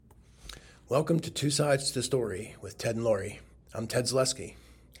Welcome to Two Sides to the Story with Ted and Lori. I'm Ted Zaleski.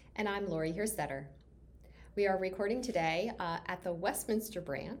 And I'm Lori Hirstetter. We are recording today at the Westminster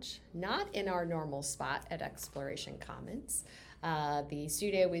branch, not in our normal spot at Exploration Commons. The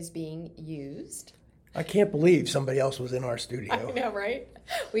studio is being used. I can't believe somebody else was in our studio. I know, right?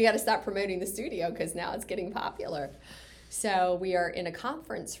 We got to stop promoting the studio because now it's getting popular. So we are in a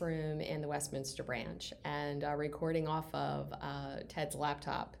conference room in the Westminster branch and recording off of Ted's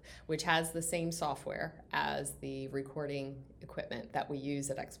laptop, which has the same software as the recording equipment that we use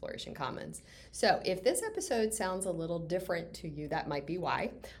at Exploration Commons. So if this episode sounds a little different to you, that might be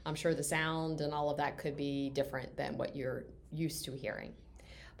why. I'm sure the sound and all of that could be different than what you're used to hearing.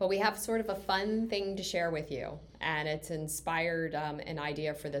 But we have sort of a fun thing to share with you, and it's inspired an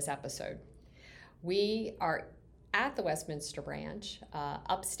idea for this episode. We are at the Westminster branch,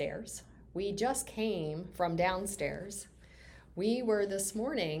 upstairs. We just came from downstairs. We were this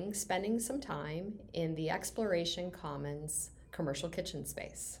morning spending some time in the Exploration Commons commercial kitchen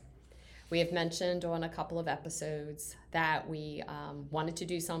space. We have mentioned on a couple of episodes that we wanted to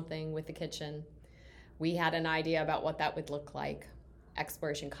do something with the kitchen. We had an idea about what that would look like.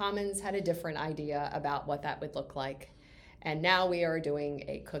 Exploration Commons had a different idea about what that would look like. And now we are doing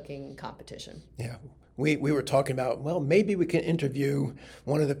a cooking competition. Yeah. We were talking about, well, maybe we can interview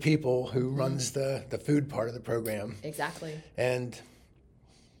one of the people who runs the food part of the program. Exactly. And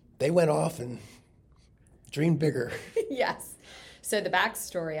they went off and dreamed bigger. Yes. So the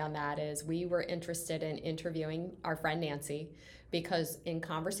backstory on that is we were interested in interviewing our friend Nancy because in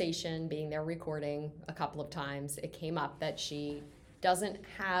conversation, being there recording a couple of times, it came up that she doesn't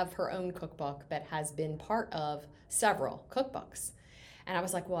have her own cookbook, but has been part of several cookbooks. And I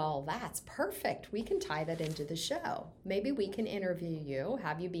was like, well, that's perfect. We can tie that into the show. Maybe we can interview you,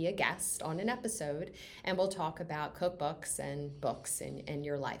 have you be a guest on an episode, and we'll talk about cookbooks and books in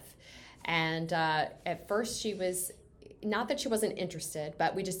your life. And at first she was, not that she wasn't interested,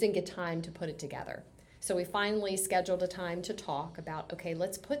 but we just didn't get time to put it together. So we finally scheduled a time to talk about, okay,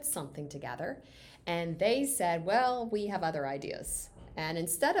 let's put something together. And they said, well, we have other ideas. And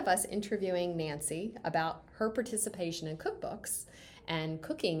instead of us interviewing Nancy about her participation in cookbooks and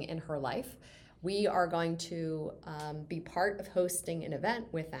cooking in her life, we are going to be part of hosting an event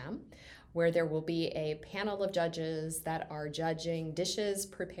with them where there will be a panel of judges that are judging dishes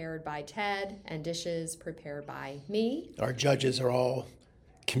prepared by Ted and dishes prepared by me. Our judges are all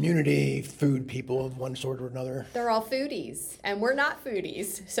community food people of one sort or another. They're all foodies, and we're not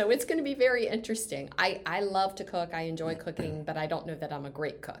foodies, so it's going to be very interesting. I love to cook. I enjoy cooking, but I don't know that I'm a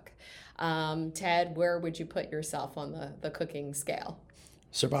great cook. Ted, where would you put yourself on the cooking scale?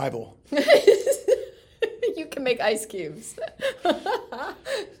 Survival. You can make ice cubes.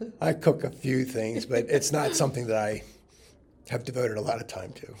 I cook a few things, but it's not something that I have devoted a lot of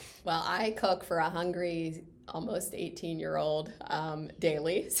time to. Well, I cook for a hungry, almost 18-year-old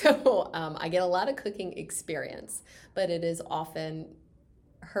daily, so I get a lot of cooking experience, but it is often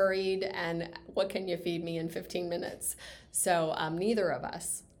hurried and what can you feed me in 15 minutes? So neither of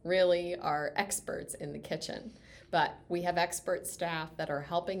us really are experts in the kitchen, but we have expert staff that are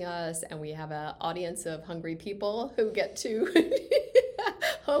helping us, and we have an audience of hungry people who get to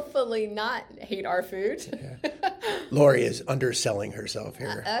hopefully not hate our food. Yeah. Lori is underselling herself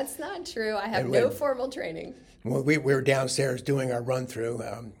here. That's not true. I have no formal training. Well, we were downstairs doing our run-through.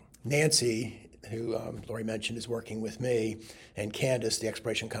 Nancy, who Lori mentioned, is working with me, and Candace, the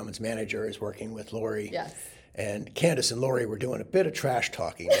Exploration Commons manager, is working with Lori. Yes. And Candace and Lori were doing a bit of trash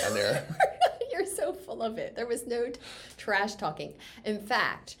talking down there. You're so full of it. There was no trash talking. In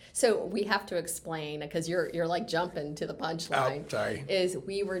fact, so we have to explain, because you're like jumping to the punchline. Oh, sorry. Is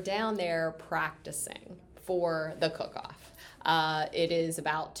we were down there practicing for the cook-off. It is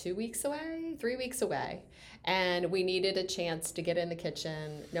about 2 weeks away, 3 weeks away. And we needed a chance to get in the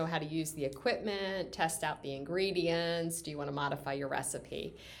kitchen, know how to use the equipment, test out the ingredients. Do you want to modify your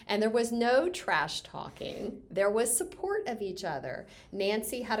recipe? And there was no trash talking. There was support of each other.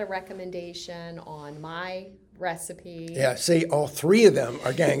 Nancy had a recommendation on my recipe. Yeah, see, all three of them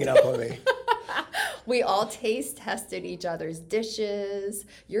are ganging up on me. We all taste tested each other's dishes.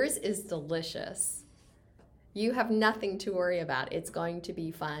 Yours is delicious. You have nothing to worry about. It's going to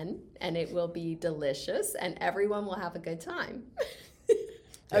be fun, and it will be delicious, and everyone will have a good time.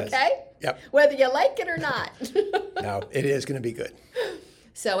 Okay? Yep. Whether you like it or not. No, it is going to be good.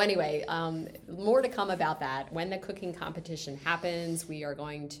 So anyway, more to come about that. When the cooking competition happens, we are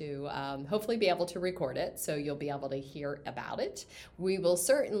going to hopefully be able to record it, so you'll be able to hear about it. We will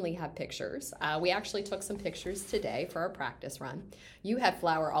certainly have pictures. We actually took some pictures today for our practice run. You had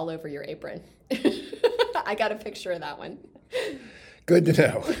flour all over your apron. I got a picture of that one. Good to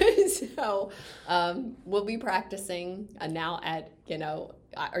know. So we'll be practicing now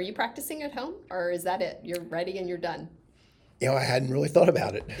are you practicing at home, or is that it? You're ready and you're done? I hadn't really thought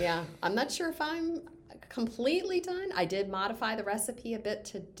about it. Yeah, I'm not sure if I'm completely done. I did modify the recipe a bit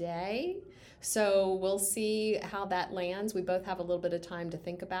today, so we'll see how that lands. We both have a little bit of time to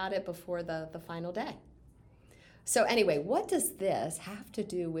think about it before the final day. So anyway, what does this have to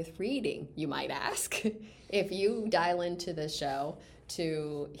do with reading, you might ask, if you dial into the show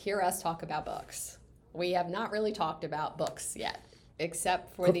to hear us talk about books? We have not really talked about books yet,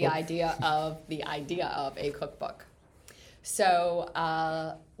 except for the idea of a cookbook. So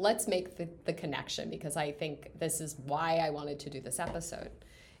let's make the connection, because I think this is why I wanted to do this episode.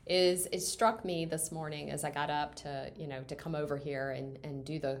 It struck me this morning as I got up to come over here and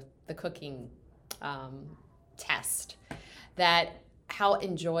do the cooking test, that how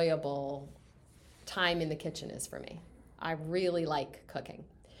enjoyable time in the kitchen is for me. I really like cooking,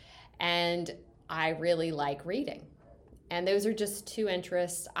 and I really like reading. And those are just two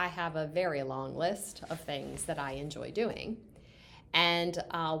interests. I have a very long list of things that I enjoy doing. And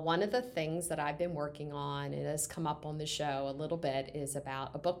one of the things that I've been working on, and has come up on the show a little bit, is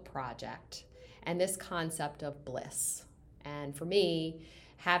about a book project and this concept of bliss. And for me,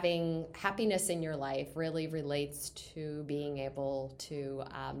 having happiness in your life really relates to being able to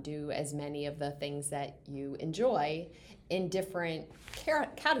do as many of the things that you enjoy in different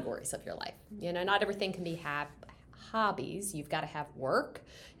categories of your life. Not everything can be hobbies. You've got to have work,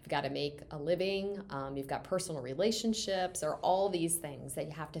 you've got to make a living, you've got personal relationships, or all these things that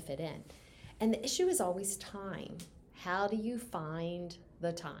you have to fit in. And the issue is always time. How do you find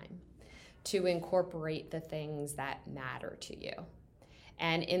the time to incorporate the things that matter to you?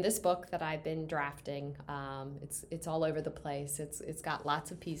 And in this book that I've been drafting, it's all over the place. It's got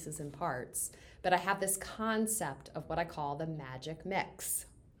lots of pieces and parts. But I have this concept of what I call the magic mix.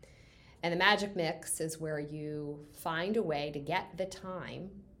 And the magic mix is where you find a way to get the time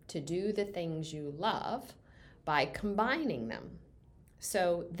to do the things you love by combining them.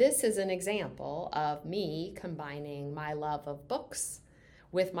 So this is an example of me combining my love of books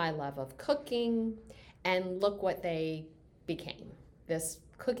with my love of cooking, and look what they became. This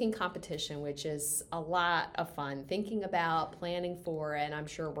cooking competition, which is a lot of fun, thinking about, planning for, and I'm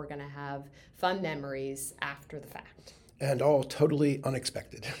sure we're going to have fun memories after the fact. And all totally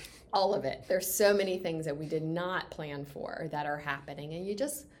unexpected. All of it. There's so many things that we did not plan for that are happening, and you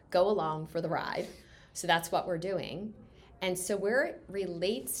just go along for the ride. So that's what we're doing. And so where it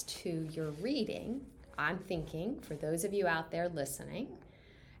relates to your reading, I'm thinking, for those of you out there listening,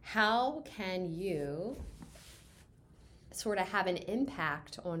 how can you sort of have an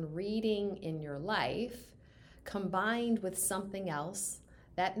impact on reading in your life combined with something else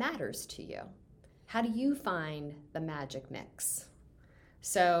that matters to you? How do you find the magic mix?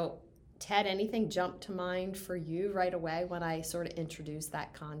 So, Ted, anything jump to mind for you right away when I sort of introduced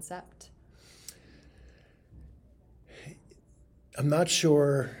that concept? I'm not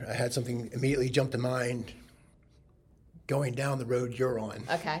sure I had something immediately jump to mind going down the road you're on.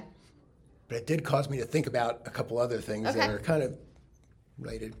 Okay. But it did cause me to think about a couple other things Okay. that are kind of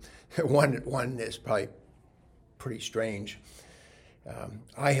related. One is probably pretty strange.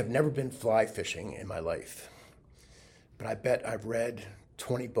 I have never been fly fishing in my life, but I bet I've read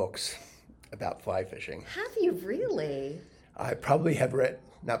 20 books about fly fishing. Have you really? I probably have read,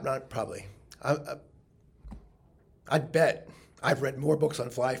 not probably, I'd bet I've read more books on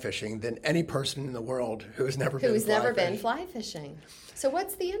fly fishing than any person in the world who has never been fly fishing. So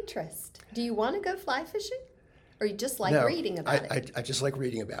what's the interest? Do you want to go fly fishing? Or you just like No, reading about it? I just like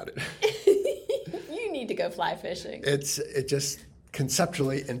reading about it. You need to go fly fishing. It's just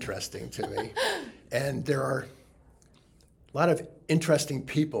conceptually interesting to me. And there are a lot of interesting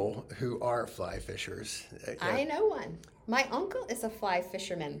people who are fly fishers. I know one. My uncle is a fly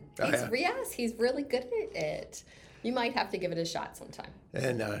fisherman. Yes, he's really good at it. You might have to give it a shot sometime.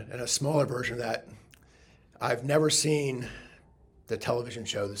 And a smaller version of that, I've never seen the television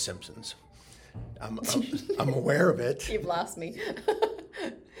show The Simpsons. I'm aware of it. You've lost me.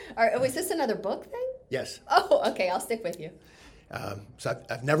 All right, was this another book thing? Yes. Oh, okay, I'll stick with you. So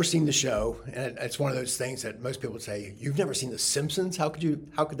I've never seen the show, and it's one of those things that most people would say, "You've never seen The Simpsons? How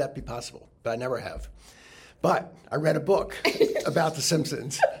could that be possible?" But I never have. But I read a book about The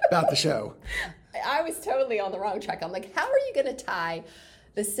Simpsons, about the show. I was totally on the wrong track. I'm like, how are you going to tie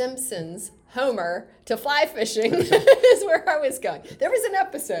The Simpsons, Homer, to fly fishing? Is where I was going. There was an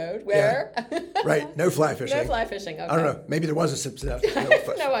episode where... Yeah. Right, no fly fishing. No fly fishing, okay. I don't know, maybe there was a Simpsons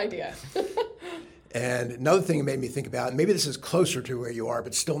episode. No idea. And another thing it made me think about, and maybe this is closer to where you are,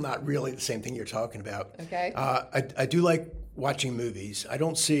 but still not really the same thing you're talking about. Okay. I do like watching movies, I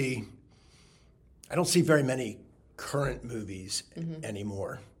don't see very many current movies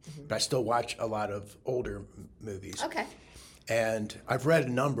anymore, but I still watch a lot of older movies. Okay. And I've read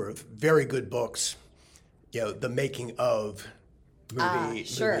a number of very good books, the making of movie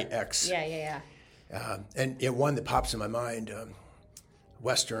X. Yeah. And one that pops in my mind,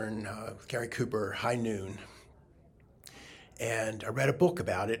 Western, Gary Cooper, High Noon. And I read a book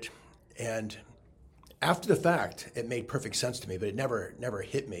about it, and after the fact, it made perfect sense to me, but it never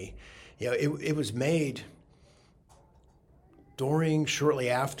hit me. It was made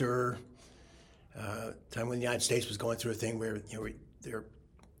shortly after time when the United States was going through a thing where they're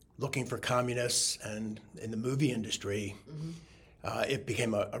looking for communists, and in the movie industry, it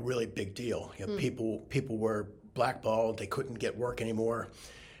became a really big deal. People were blackballed; they couldn't get work anymore.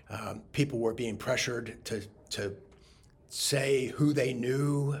 People were being pressured to say who they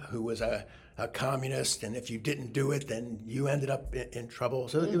knew, who was a communist, and if you didn't do it, then you ended up in trouble.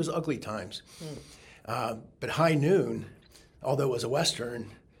 So it was ugly times. But High Noon, although it was a Western,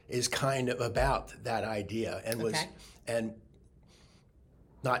 is kind of about that idea, and was and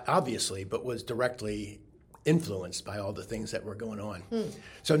not obviously, but was directly influenced by all the things that were going on.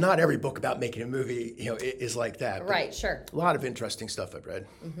 So not every book about making a movie, is like that. Right, sure. A lot of interesting stuff I've read.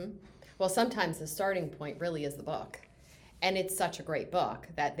 Well, sometimes the starting point really is the book. And it's such a great book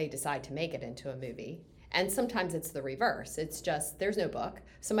that they decide to make it into a movie. And sometimes it's the reverse. It's just, there's no book.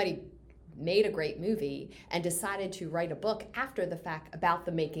 Somebody made a great movie and decided to write a book after the fact about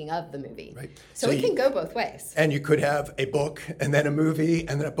the making of the movie. Right. So it can go both ways. And you could have a book and then a movie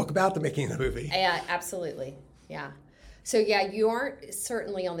and then a book about the making of the movie. Yeah, absolutely. Yeah. So yeah, you aren't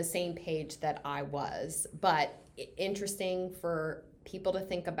certainly on the same page that I was, but interesting for people to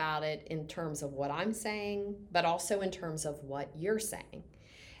think about it in terms of what I'm saying, but also in terms of what you're saying.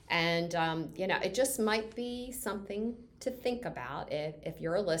 And, it just might be something to think about if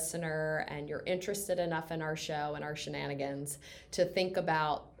you're a listener and you're interested enough in our show and our shenanigans to think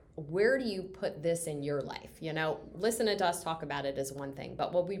about, where do you put this in your life? Listening to us talk about it is one thing,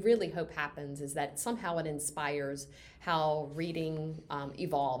 but what we really hope happens is that somehow it inspires how reading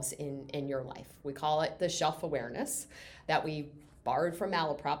evolves in your life. We call it the shelf awareness that we borrowed from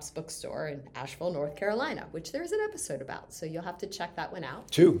Malaprop's bookstore in Asheville, North Carolina, which there's an episode about. So you'll have to check that one out.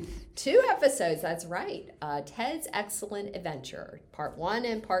 2 episodes, that's right. Ted's Excellent Adventure, part 1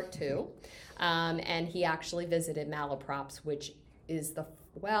 and part 2. And he actually visited Malaprop's, which is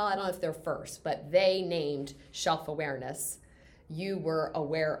I don't know if they're first, but they named shelf awareness. You were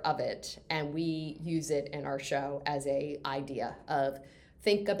aware of it, and we use it in our show as a idea of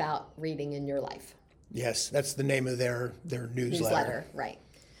think about reading in your life. Yes, that's the name of their newsletter. Right.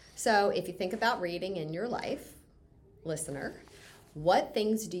 So if you think about reading in your life, listener, what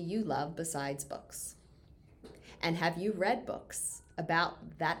things do you love besides books? And have you read books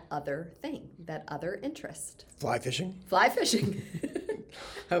about that other thing, that other interest? Fly fishing.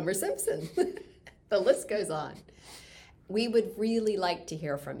 Homer Simpson. The list goes on. We would really like to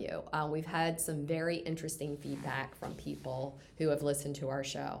hear from you. We've had some very interesting feedback from people who have listened to our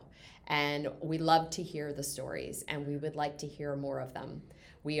show. And we love to hear the stories, and we would like to hear more of them.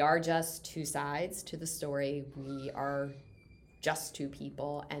 We are just two sides to the story. We are just two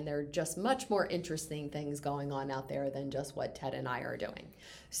people, and there are just much more interesting things going on out there than just what Ted and I are doing.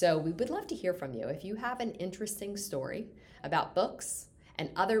 So we would love to hear from you. If you have an interesting story about books and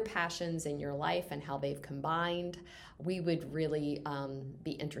other passions in your life and how they've combined, we would really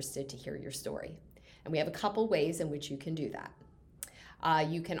be interested to hear your story. And we have a couple ways in which you can do that.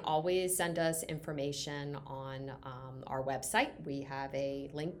 You can always send us information on our website. We have a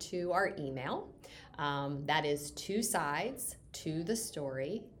link to our email. That is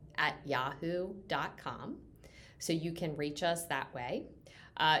 2sides2thestory@yahoo.com. So you can reach us that way.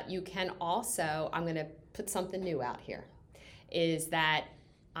 You can also, I'm going to put something new out here, is that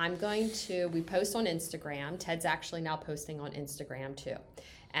we post on Instagram. Ted's actually now posting on Instagram too.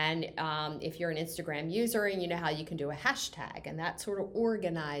 And if you're an Instagram user, and you know how you can do a hashtag, and that sort of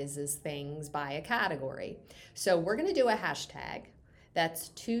organizes things by a category. So we're going to do a hashtag that's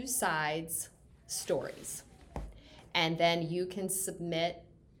 2sidesstories. And then you can submit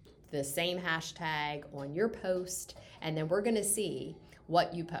the same hashtag on your post, and then we're going to see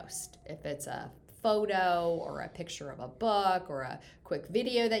what you post. If it's a photo or a picture of a book or a quick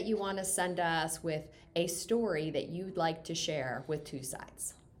video that you want to send us with a story that you'd like to share with Two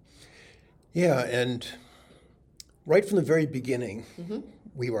Sides. Yeah, and right from the very beginning,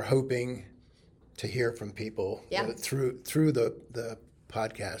 we were hoping to hear from people through the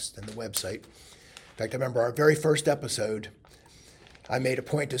podcast and the website. In fact, I remember our very first episode, I made a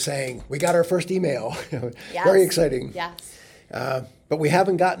point of saying, we got our first email. Yes. Very exciting. Yes. But we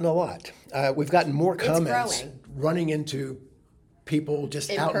haven't gotten a lot. We've gotten more comments growing. running into people just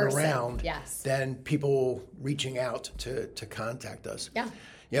In out person, and around yes. than people reaching out to contact us.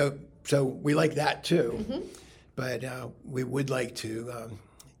 Yeah. So we like that too. But we would like to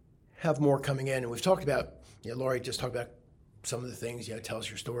have more coming in. And we've talked about, Lori just talked about some of the things, tell us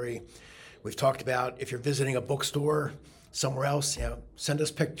your story. We've talked about if you're visiting a bookstore somewhere else, send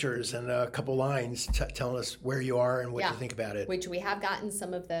us pictures and a couple lines telling us where you are and what you think about it. Which we have gotten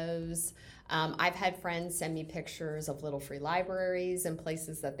some of those. I've had friends send me pictures of little free libraries and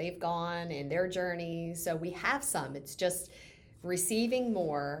places that they've gone in their journey. So we have some. It's just receiving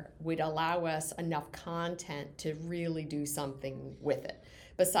more would allow us enough content to really do something with it.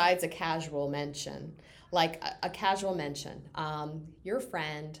 Besides a casual mention, like a casual mention. Your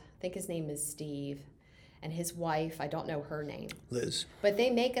friend, I think his name is Steve, and his wife, I don't know her name. Liz. But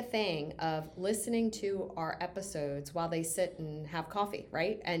they make a thing of listening to our episodes while they sit and have coffee,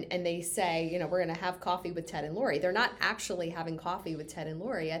 right? And they say, we're going to have coffee with Ted and Lori. They're not actually having coffee with Ted and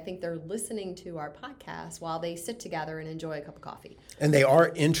Lori. I think they're listening to our podcast while they sit together and enjoy a cup of coffee. And they are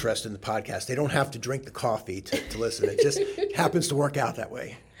interested in the podcast. They don't have to drink the coffee to listen. It just happens to work out that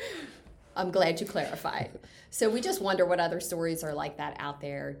way. I'm glad you clarified. So we just wonder what other stories are like that out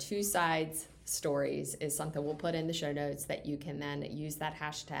there. Two Sides Stories is something we'll put in the show notes that you can then use that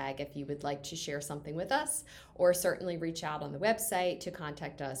hashtag if you would like to share something with us, or certainly reach out on the website to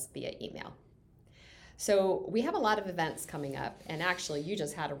contact us via email. So we have a lot of events coming up, and actually you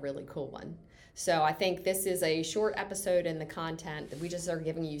just had a really cool one. So I think this is a short episode in the content that we just are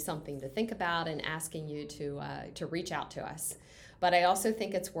giving you something to think about and asking you to reach out to us. But I also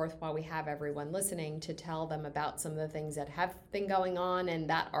think it's worthwhile we have everyone listening to tell them about some of the things that have been going on and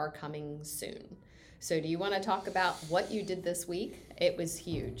that are coming soon. So do you want to talk about what you did this week? It was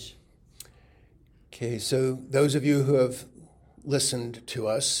huge. Okay, so those of you who have listened to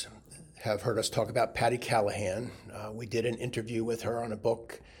us have heard us talk about Patti Callahan. We did an interview with her on a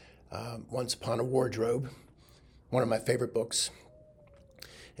book, Once Upon a Wardrobe, one of my favorite books.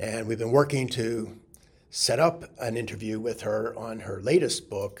 And we've been working to set up an interview with her on her latest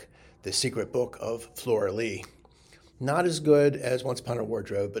book, The Secret Book of Flora Lee. Not as good as Once Upon a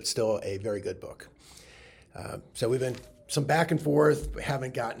Wardrobe, but still a very good book. So we've been some back and forth,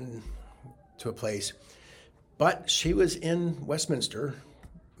 haven't gotten to a place. But she was in Westminster,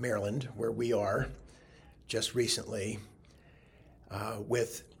 Maryland, where we are, just recently,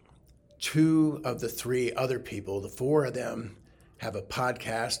 with two of the three other people. The four of them have a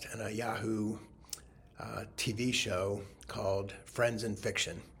podcast and a Yahoo TV show called Friends in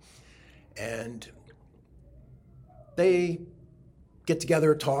Fiction. And they get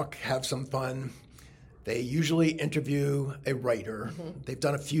together, talk, have some fun. They usually interview a writer. They've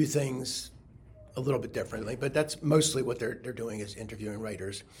done a few things a little bit differently, but that's mostly what they're doing is interviewing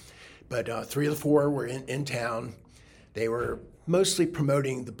writers. But three of the four were in town. They were mostly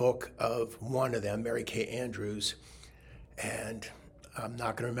promoting the book of one of them, Mary Kay Andrews, and I'm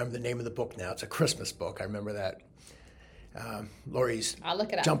not going to remember the name of the book now. It's a Christmas book. I remember that. Lori's I'll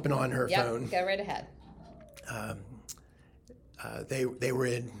look it up. Jumping on her phone. Go right ahead. They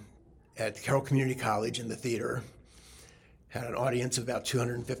were at Carroll Community College in the theater, had an audience of about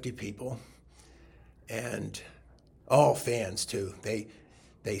 250 people, and all fans too.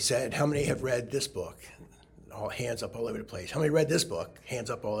 They said, how many have read this book? All hands up all over the place. How many read this book? Hands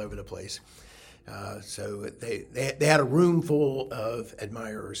up all over the place. So they had a room full of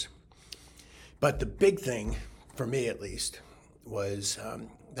admirers. But the big thing, for me at least, was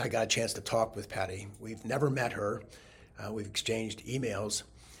I got a chance to talk with Patti. We've never met her. We've exchanged emails.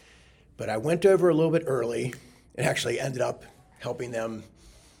 But I went over a little bit early and actually ended up helping them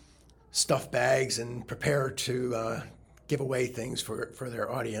stuff bags and prepare to give away things for their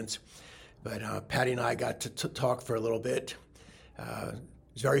audience. But Patti and I got to talk for a little bit.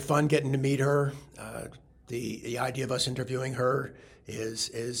 It was very fun getting to meet her. The idea of us interviewing her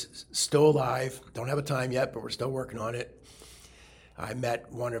is still alive. Don't have a time yet, but we're still working on it. I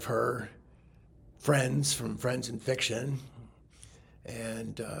met one of her friends from Friends in Fiction,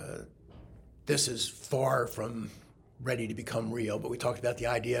 and this is far from ready to become real, but we talked about the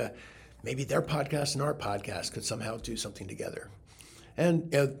idea maybe their podcast and our podcast could somehow do something together.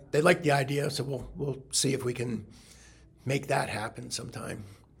 And they like the idea, so we'll see if we can make that happen sometime.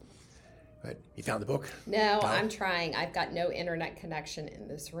 But you found the book? No, I'm trying. I've got no internet connection in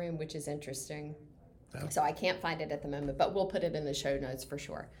this room, which is interesting. Oh. So I can't find it at the moment, but we'll put it in the show notes for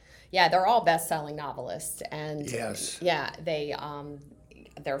sure. Yeah, they're all best-selling novelists, and yes, yeah, they.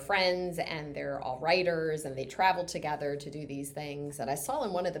 they're friends and they're all writers and they travel together to do these things. And I saw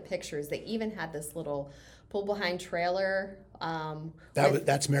in one of the pictures they even had this little pull-behind trailer.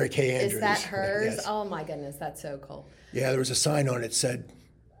 That's Mary Kay Andrews. Is that hers? Yes. Oh my goodness, that's so cool. Yeah, there was a sign on it that said,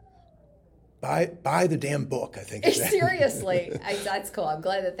 buy the damn book, I think. Seriously, that's cool. I'm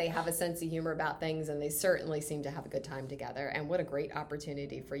glad that they have a sense of humor about things, and they certainly seem to have a good time together. And what a great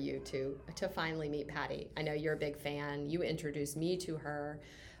opportunity for you to finally meet Patty. I know you're a big fan. You introduced me to her.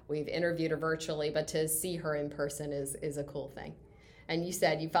 We've interviewed her virtually, but to see her in person is a cool thing. And you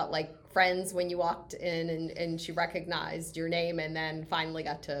said you felt like friends when you walked in and she recognized your name and then finally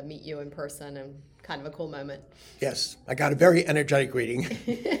got to meet you in person, and kind of a cool moment. Yes, I got a very energetic greeting.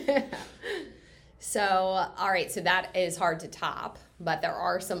 So, all right, so that is hard to top, but there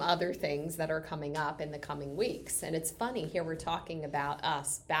are some other things that are coming up in the coming weeks. And it's funny, here we're talking about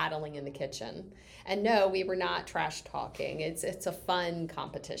us battling in the kitchen. And no, we were not trash talking. It's a fun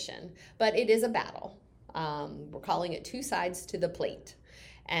competition, but it is a battle. We're calling it Two Sides to the Plate.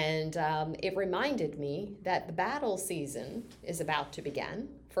 And it reminded me that the battle season is about to begin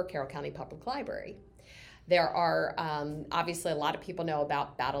for Carroll County Public Library. There are, obviously, a lot of people know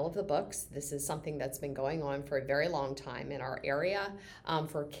about Battle of the Books. This is something that's been going on for a very long time in our area,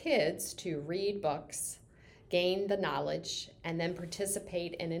 for kids to read books, gain the knowledge, and then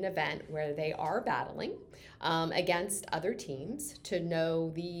participate in an event where they are battling against other teams to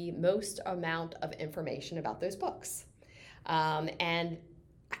know the most amount of information about those books. And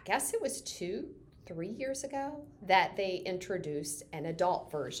I guess it was 3 years ago that they introduced an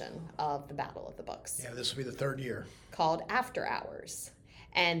adult version of the Battle of the Books. Yeah, this will be the third year. Called After Hours.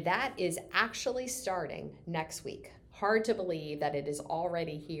 And that is actually starting next week. Hard to believe that it is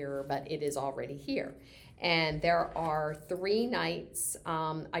already here, but it is already here. And there are 3 nights.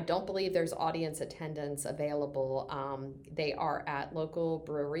 I don't believe there's audience attendance available. They are at local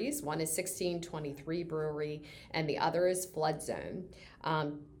breweries. One is 1623 Brewery, and the other is Flood Zone.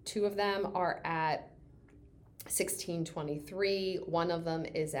 2 of them are at 1623. One of them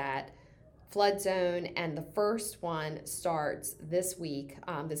is at Flood Zone, and the first one starts this week,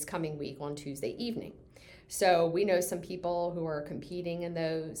 this coming week on Tuesday evening. So we know some people who are competing in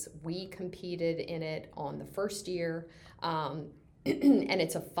those. We competed in it on the first year, and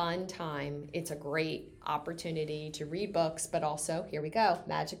it's a fun time. It's a great opportunity to read books, but also, here we go,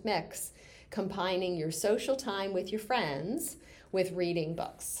 magic mix, combining your social time with your friends with reading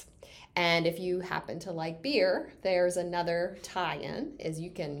books. And if you happen to like beer, there's another tie-in, is you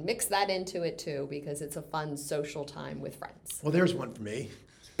can mix that into it too, because it's a fun social time with friends. Well, there's one for me.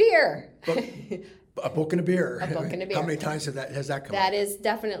 Beer. A book and a beer. A book and a beer. How many times has that come up? That is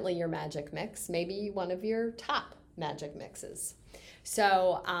definitely your magic mix, maybe one of your top magic mixes.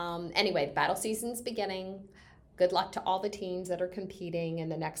 So anyway, the battle season's beginning. Good luck to all the teams that are competing in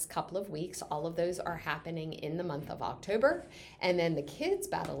the next couple of weeks. All of those are happening in the month of October. And then the Kids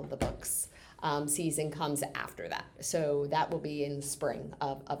Battle of the Books season comes after that. So that will be in the spring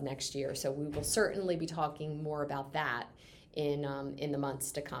of next year. So we will certainly be talking more about that in the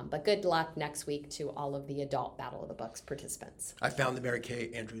months to come. But good luck next week to all of the adult Battle of the Books participants. I found the Mary Kay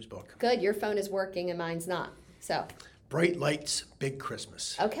Andrews book. Good. Your phone is working and mine's not. So Bright Lights, Big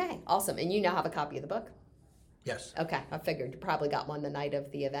Christmas. Okay, awesome. And you now have a copy of the book? Yes. Okay, I figured you probably got one the night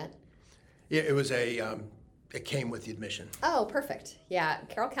of the event. Yeah, it was it came with the admission. Oh, perfect. Yeah,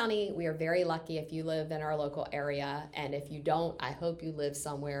 Carroll County, we are very lucky if you live in our local area. And if you don't, I hope you live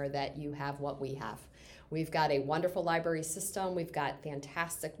somewhere that you have what we have. We've got a wonderful library system. We've got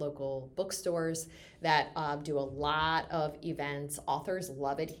fantastic local bookstores that do a lot of events. Authors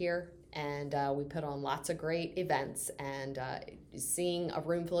love it here. And we put on lots of great events. And seeing a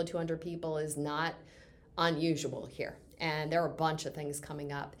room full of 200 people is not unusual here. And there are a bunch of things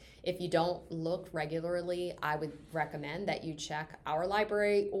coming up. If you don't look regularly, I would recommend that you check our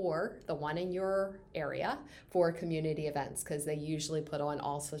library or the one in your area for community events, because they usually put on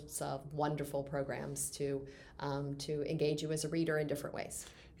all sorts of wonderful programs to engage you as a reader in different ways.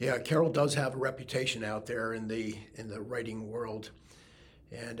 Yeah, Carroll does have a reputation out there in the writing world,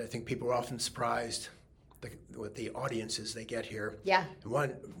 and I think people are often surprised with the audiences they get here. Yeah. And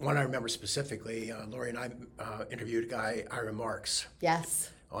one I remember specifically, Lori and I interviewed a guy, Ira Marks.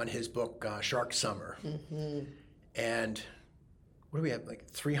 Yes. On his book, Shark Summer. Mm-hmm. And what do we have, like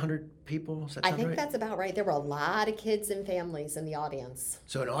 300 people? Does that I sound think right? that's about right. There were a lot of kids and families in the audience.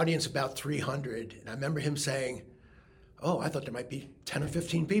 So an audience of about 300. And I remember him saying, oh, I thought there might be 10 or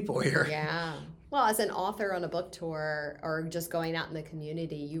 15 people here. Yeah. Well, as an author on a book tour or just going out in the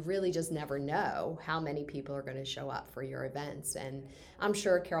community, you really just never know how many people are going to show up for your events. And I'm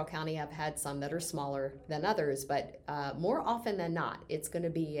sure Carroll County have had some that are smaller than others, but more often than not, it's going to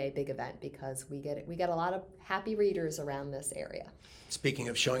be a big event because we get a lot of happy readers around this area. Speaking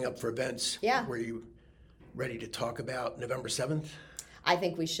of showing up for events, Yeah. Were you ready to talk about November 7th? I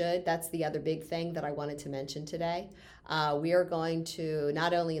think we should. That's the other big thing that I wanted to mention today. We are going to,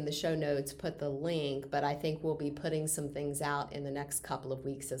 not only in the show notes, put the link, but I think we'll be putting some things out in the next couple of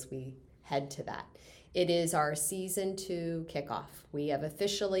weeks as we head to that. It is our season 2 kickoff. We have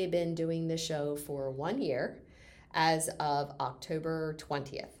officially been doing the show for 1 year as of October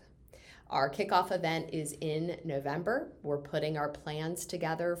 20th. Our kickoff event is in November. We're putting our plans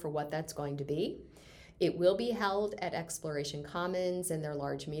together for what that's going to be. It will be held at Exploration Commons in their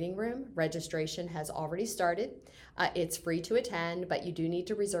large meeting room. Registration has already started. It's free to attend, but you do need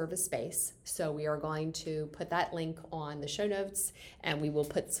to reserve a space. So we are going to put that link on the show notes, and we will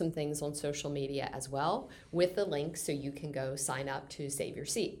put some things on social media as well with the link so you can go sign up to save your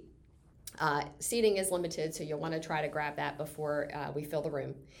seat. Seating is limited, so you'll want to try to grab that before we fill the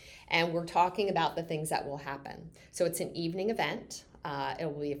room. And we're talking about the things that will happen. So it's an evening event. It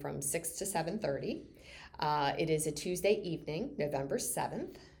will be from 6 to 7:30. It is a Tuesday evening, November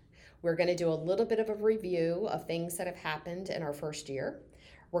 7th. We're going to do a little bit of a review of things that have happened in our first year.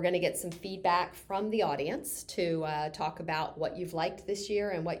 We're going to get some feedback from the audience to talk about what you've liked this year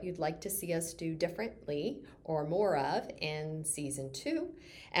and what you'd like to see us do differently or more of in season 2.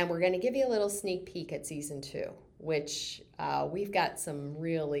 And we're going to give you a little sneak peek at season 2, which we've got some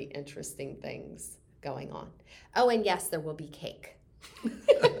really interesting things going on. Oh, and yes, there will be cake.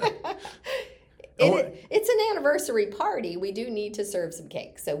 It's an anniversary party. We do need to serve some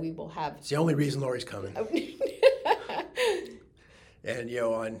cake, so we will have. It's the only reason Lori's coming. And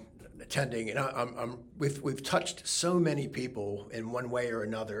on attending, and we've touched so many people in one way or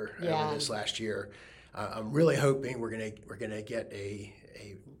another over this last year. I'm really hoping we're gonna get a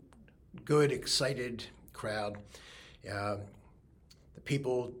good, excited crowd. The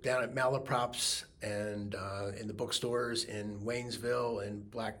people down at Malaprops and in the bookstores in Waynesville and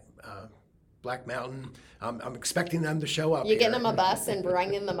Black Mountain. I'm expecting them to show up. You're getting them a bus and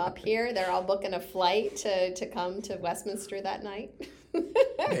bringing them up here. They're all booking a flight to come to Westminster that night.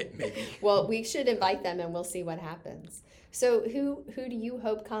 Maybe. Well, we should invite them and we'll see what happens. So who do you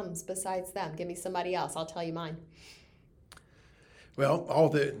hope comes besides them? Give me somebody else. I'll tell you mine. Well, all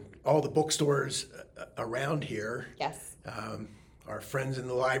the bookstores around here. Yes. Our friends in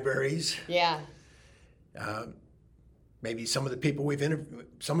the libraries. Yeah. Maybe some of the people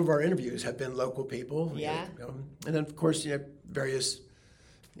some of our interviews have been local people. Yeah. And then of course, various,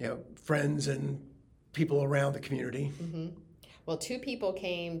 friends and people around the community. Mm-hmm. Well, 2 people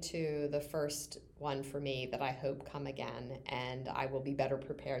came to the first one for me that I hope come again, and I will be better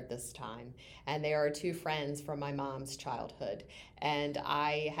prepared this time. And they are 2 friends from my mom's childhood, and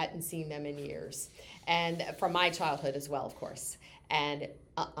I hadn't seen them in years. And from my childhood as well, of course. And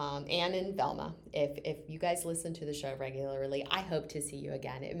Anne and Velma, if you guys listen to the show regularly, I hope to see you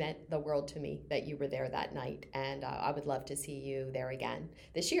again. It meant the world to me that you were there that night, and I would love to see you there again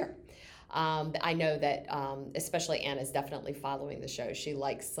this year. I know that especially Anne is definitely following the show. She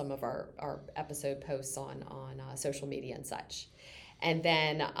likes some of our episode posts on social media and such. And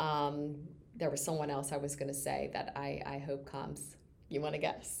then there was someone else I was going to say that I hope comes. You want to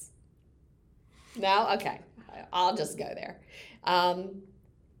guess? No? Okay. I'll just go there.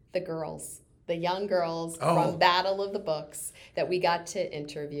 The young girls from Battle of the Books that we got to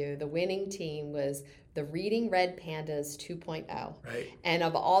interview. The winning team was the Reading Red Pandas 2.0. Right. And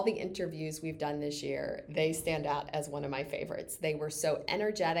of all the interviews we've done this year, they stand out as one of my favorites. They were so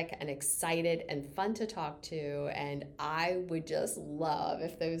energetic and excited and fun to talk to, and I would just love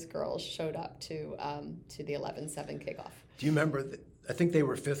if those girls showed up to the 11-7 kickoff. Do you remember? I think they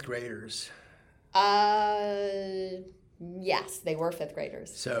were 5th graders. Yes, they were 5th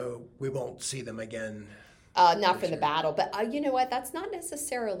graders. So we won't see them again. Not for the battle, but you know what? That's not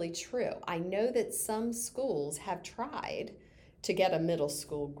necessarily true. I know that some schools have tried to get a middle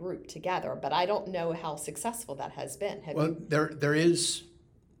school group together, but I don't know how successful that has been. There is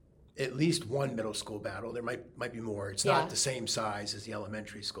at least one middle school battle. There might be more. It's not the same size as the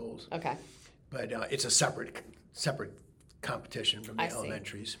elementary schools. Okay. But it's a separate competition from the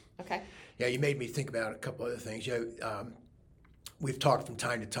elementaries. Okay. Yeah, you made me think about a couple other things. We've talked from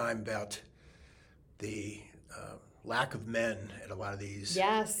time to time about the lack of men at a lot of these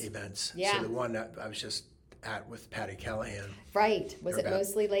events. Yeah. So the one that I was just at with Patty Callahan. Right. Was it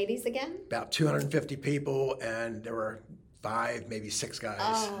mostly ladies again? About 250 people, and there were 5, maybe 6 guys.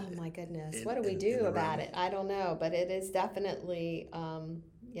 Oh my goodness. What do we do about it? I don't know, but it is definitely,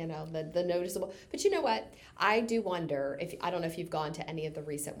 the noticeable. But you know what? I do wonder I don't know if you've gone to any of the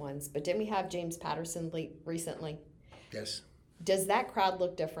recent ones, but didn't we have James Patterson recently? Yes. Does that crowd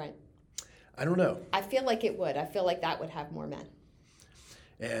look different? I don't know. I feel like it would. I feel like that would have more men.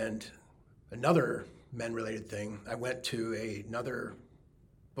 And another men-related thing, I went to another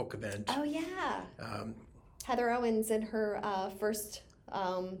book event. Oh, yeah. Heather Owens in her first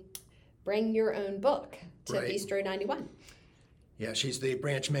Bring Your Own Book to Bistro 91. Yeah, she's the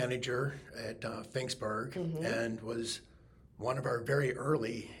branch manager at Finksburg and was one of our very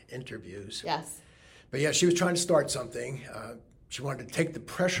early interviews. Yes. But yeah, she was trying to start something. She wanted to take the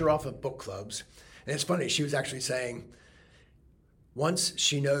pressure off of book clubs. And it's funny, she was actually saying, once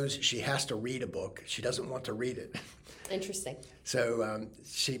she knows she has to read a book, she doesn't want to read it. Interesting. So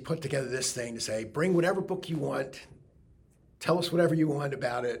she put together this thing to say, bring whatever book you want, tell us whatever you want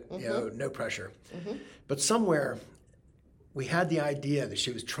about it, no pressure. But somewhere we had the idea that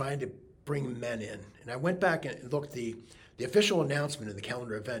she was trying to bring men in. And I went back and looked, the official announcement in the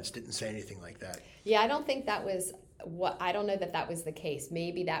calendar events didn't say anything like that. Yeah, I don't think that was I don't know that was the case.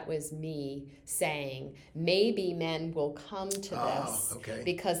 Maybe that was me saying maybe men will come to this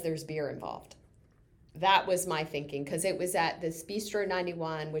because there's beer involved. That was my thinking, because it was at this Bistro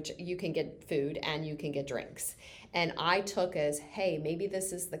 91, which you can get food and you can get drinks. And I took as, hey, maybe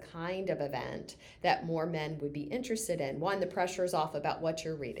this is the kind of event that more men would be interested in. One, the pressure is off about what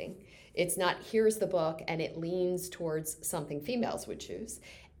you're reading. It's not, here's the book, and it leans towards something females would choose.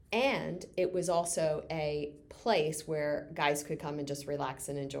 And it was also a place where guys could come and just relax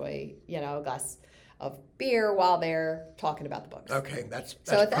and enjoy, a glass of beer while they're talking about the books. Okay, that's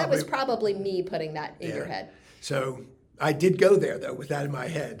so that was probably me putting that in your head. So I did go there though with that in my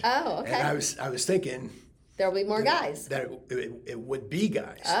head. Oh, okay. And I was thinking there'll be more guys. That it would be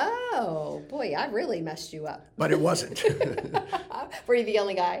guys. Oh boy, I really messed you up. But it wasn't. Were you the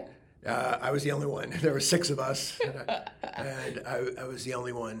only guy? I was the only one. There were 6 of us, and I was the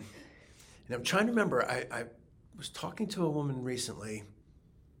only one. And I'm trying to remember. I was talking to a woman recently.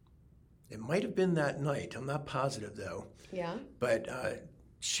 It might have been that night. I'm not positive, though. Yeah. But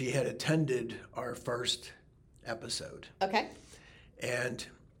she had attended our first episode. Okay. And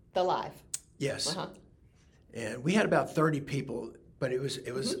the live. Yes. Uh-huh. And we had about 30 people, but it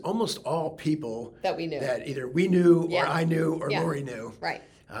was almost all people that we knew. That either we knew or I knew or Lori knew. Right.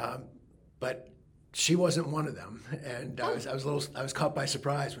 But she wasn't one of them, and I was caught by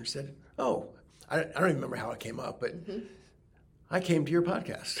surprise when she said, "Oh, I don't even remember how it came up, but I came to your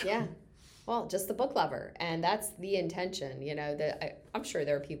podcast." Yeah, well, just the book lover, and that's the intention. I'm sure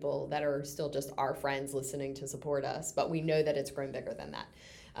there are people that are still just our friends listening to support us, but we know that it's grown bigger than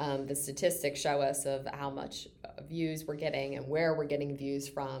that. The statistics show us of how much views we're getting and where we're getting views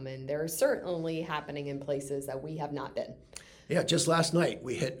from, and they're certainly happening in places that we have not been. Yeah, just last night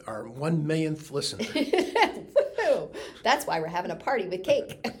we hit our 1 millionth listener. Woohoo! That's why we're having a party with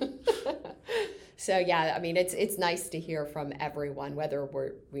cake. So yeah, I mean, it's nice to hear from everyone, whether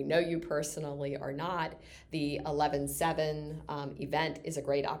we know you personally or not. The 11/7 event is a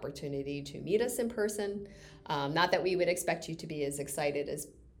great opportunity to meet us in person. Not that we would expect you to be as excited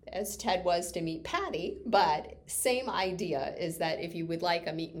as Ted was to meet Patty, but same idea is that if you would like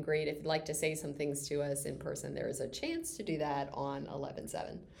a meet and greet, if you'd like to say some things to us in person, there is a chance to do that on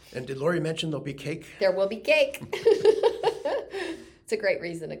 11/7. And did Lori mention there'll be cake? There will be cake. It's a great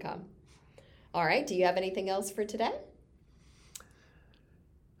reason to come. All right, do you have anything else for today?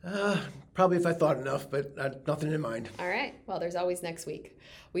 Probably if I thought enough, but nothing in mind. All right. Well, there's always next week.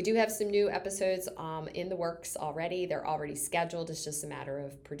 We do have some new episodes in the works already. They're already scheduled. It's just a matter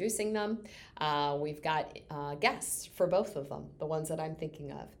of producing them. We've got guests for both of them, the ones that I'm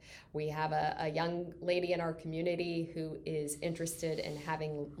thinking of. We have a young lady in our community who is interested in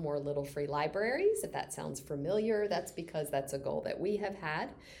having more little free libraries. If that sounds familiar, that's because that's a goal that we have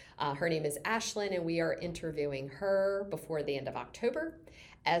had. Her name is Ashlyn, and we are interviewing her before the end of October,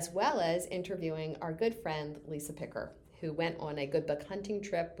 as well as interviewing our good friend Lisa Picker, who went on a good book hunting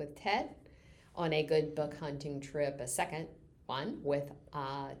trip with Ted, on a good book hunting trip, a second one, with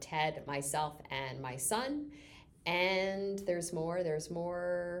Ted, myself, and my son. And there's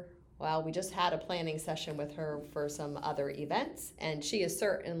more. Well, we just had a planning session with her for some other events, and she is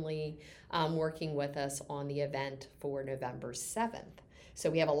certainly working with us on the event for November 7th. So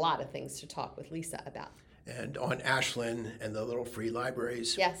we have a lot of things to talk with Lisa about. And on Ashlyn and the little free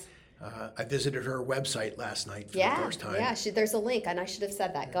libraries. Yes. I visited her website last night for the first time. Yeah, there's a link, and I should have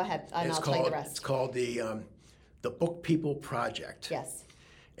said that. Go ahead, and I'll tell you the rest. It's called the Book People Project. Yes.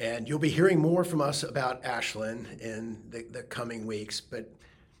 And you'll be hearing more from us about Ashlyn in the coming weeks, but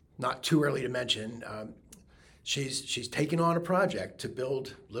not too early to mention. She's taken on a project to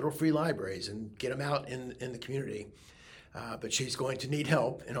build little free libraries and get them out in the community. But she's going to need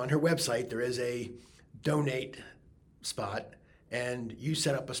help. And on her website, there is a donate spot. And you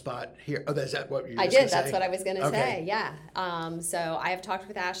set up a spot here. Oh, is that what you were I just did. gonna That's say? what I was going to Okay. say. Yeah. So I have talked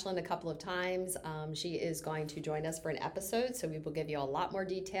with Ashlyn a couple of times. She is going to join us for an episode. So we will give you a lot more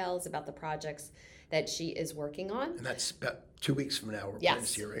details about the projects that she is working on. And that's about 2 weeks from now. We're Yes. planning to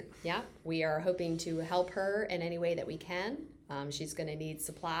see her, right? Yeah. We are hoping to help her in any way that we can. She's going to need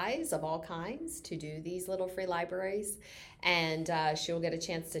supplies of all kinds to do these little free libraries. And she'll get a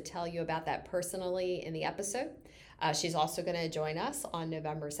chance to tell you about that personally in the episode. She's also going to join us on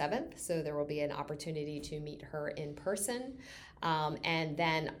November 7th, so there will be an opportunity to meet her in person. And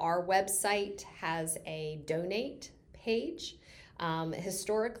then our website has a donate page.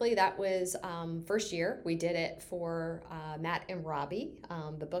 Historically, that was first year. We did it for Matt and Robbie,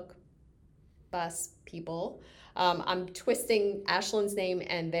 the book bus people. I'm twisting Ashlyn's name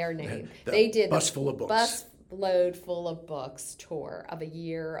and their name. They did Bus Full of Books. Bus Load Full of Books tour of a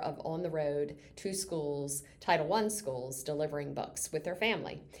year of on the road to schools, Title I schools, delivering books with their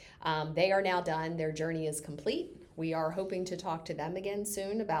family. They are now done. Their journey is complete. We are hoping to talk to them again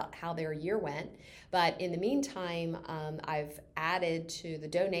soon about how their year went. But in the meantime, I've added to the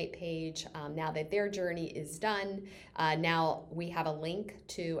donate page, now that their journey is done, now we have a link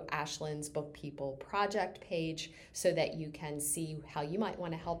to Ashlyn's Book People project page so that you can see how you might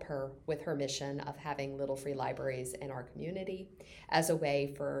want to help her with her mission of having little free libraries in our community as a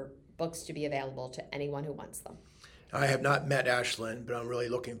way for books to be available to anyone who wants them. I have not met Ashlyn, but I'm really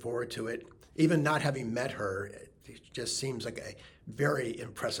looking forward to it. Even not having met her, it just seems like a very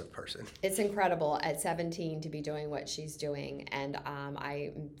impressive person. It's incredible at 17 to be doing what she's doing, and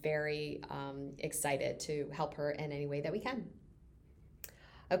I'm very excited to help her in any way that we can.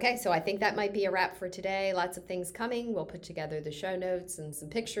 Okay, so I think that might be a wrap for today. Lots of things coming. We'll put together the show notes and some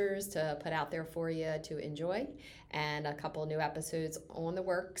pictures to put out there for you to enjoy, and a couple new episodes on the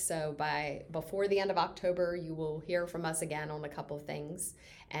work. So before the end of October, you will hear from us again on a couple of things.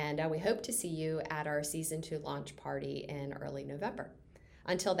 And we hope to see you at our Season 2 launch party in early November.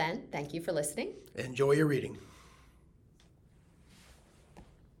 Until then, thank you for listening. Enjoy your reading.